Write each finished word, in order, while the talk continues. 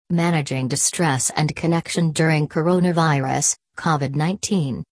Managing distress and connection during coronavirus,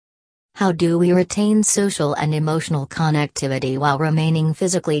 COVID-19. How do we retain social and emotional connectivity while remaining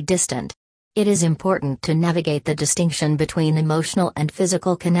physically distant? It is important to navigate the distinction between emotional and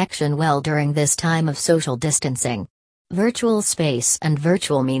physical connection well during this time of social distancing. Virtual space and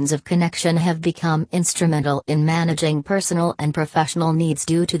virtual means of connection have become instrumental in managing personal and professional needs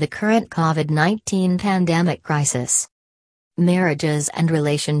due to the current COVID-19 pandemic crisis. Marriages and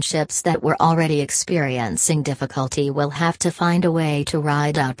relationships that were already experiencing difficulty will have to find a way to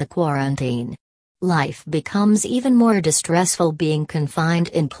ride out the quarantine. Life becomes even more distressful being confined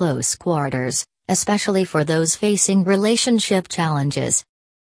in close quarters, especially for those facing relationship challenges.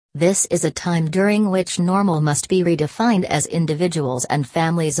 This is a time during which normal must be redefined as individuals and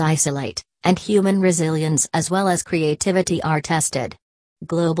families isolate, and human resilience as well as creativity are tested.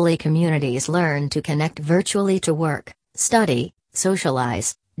 Globally, communities learn to connect virtually to work, study,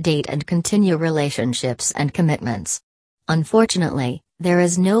 socialize, date and continue relationships and commitments. Unfortunately, there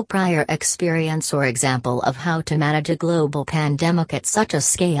is no prior experience or example of how to manage a global pandemic at such a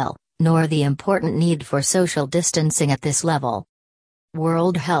scale, nor the important need for social distancing at this level.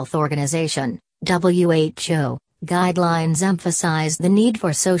 World Health Organization, WHO, guidelines emphasize the need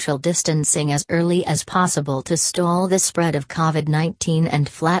for social distancing as early as possible to stall the spread of COVID-19 and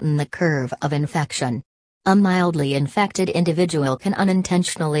flatten the curve of infection. A mildly infected individual can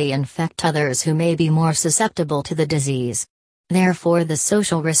unintentionally infect others who may be more susceptible to the disease. Therefore, the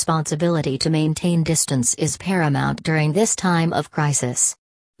social responsibility to maintain distance is paramount during this time of crisis.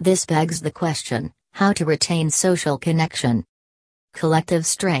 This begs the question, how to retain social connection? Collective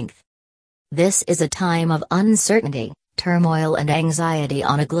strength. This is a time of uncertainty, turmoil and anxiety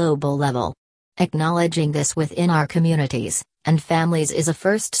on a global level. Acknowledging this within our communities and families is a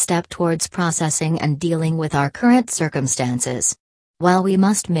first step towards processing and dealing with our current circumstances. While we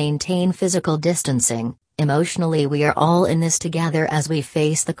must maintain physical distancing, emotionally we are all in this together as we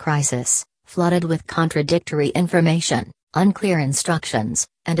face the crisis, flooded with contradictory information, unclear instructions,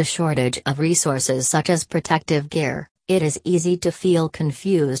 and a shortage of resources such as protective gear. It is easy to feel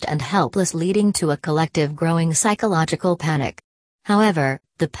confused and helpless, leading to a collective growing psychological panic. However,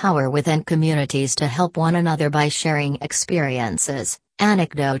 the power within communities to help one another by sharing experiences,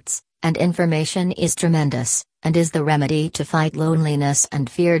 anecdotes, and information is tremendous, and is the remedy to fight loneliness and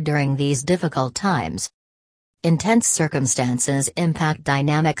fear during these difficult times. Intense circumstances impact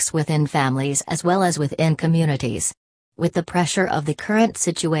dynamics within families as well as within communities. With the pressure of the current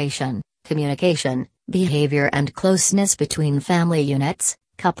situation, communication, behavior and closeness between family units,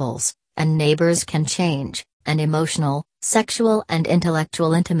 couples, and neighbors can change, and emotional, sexual and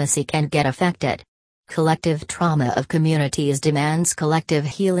intellectual intimacy can get affected. Collective trauma of communities demands collective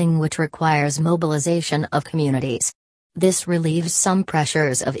healing, which requires mobilization of communities. This relieves some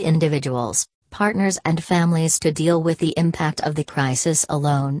pressures of individuals, partners and families to deal with the impact of the crisis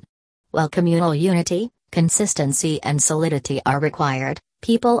alone. While communal unity, consistency and solidity are required,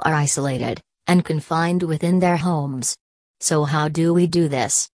 people are isolated and confined within their homes. So how do we do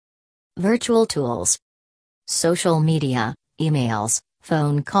this? Virtual tools. Social media, emails,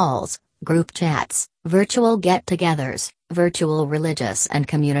 phone calls, group chats, virtual get-togethers, virtual religious and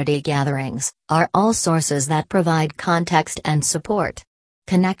community gatherings, are all sources that provide context and support.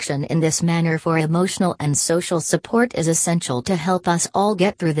 Connection in this manner for emotional and social support is essential to help us all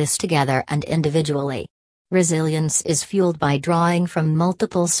get through this together and individually. Resilience is fueled by drawing from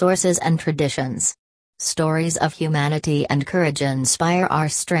multiple sources and traditions. Stories of humanity and courage inspire our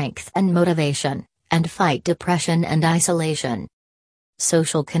strength and motivation, and fight depression and isolation.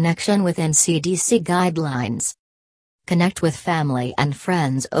 Social connection within CDC guidelines. Connect with family and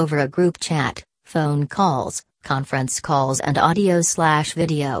friends over a group chat, phone calls, conference calls and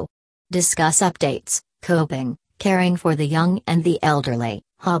audio/video. Discuss updates, coping, caring for the young and the elderly,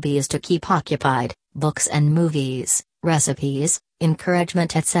 hobbies to keep occupied, books and movies, recipes,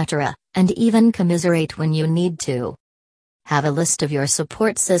 encouragement etc., and even commiserate when you need to. Have a list of your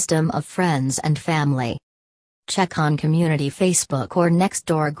support system of friends and family. Check on community Facebook or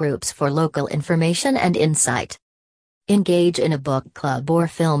Nextdoor groups for local information and insight. Engage in a book club or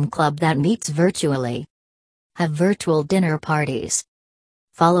film club that meets virtually. Have virtual dinner parties.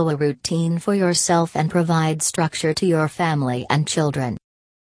 Follow a routine for yourself and provide structure to your family and children.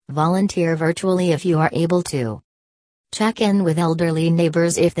 Volunteer virtually if you are able to. Check in with elderly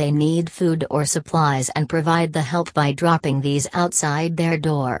neighbors if they need food or supplies and provide the help by dropping these outside their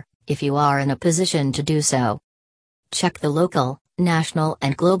door, if you are in a position to do so. Check the local, national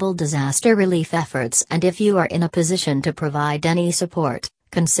and global disaster relief efforts, and if you are in a position to provide any support,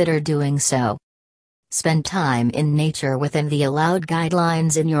 consider doing so. Spend time in nature within the allowed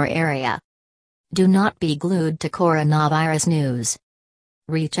guidelines in your area. Do not be glued to coronavirus news.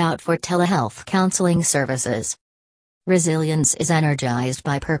 Reach out for telehealth counseling services. Resilience is energized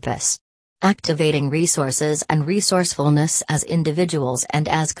by purpose. Activating resources and resourcefulness as individuals and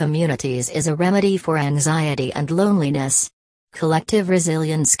as communities is a remedy for anxiety and loneliness. Collective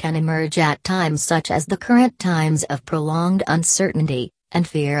resilience can emerge at times such as the current times of prolonged uncertainty and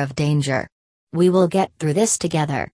fear of danger. We will get through this together.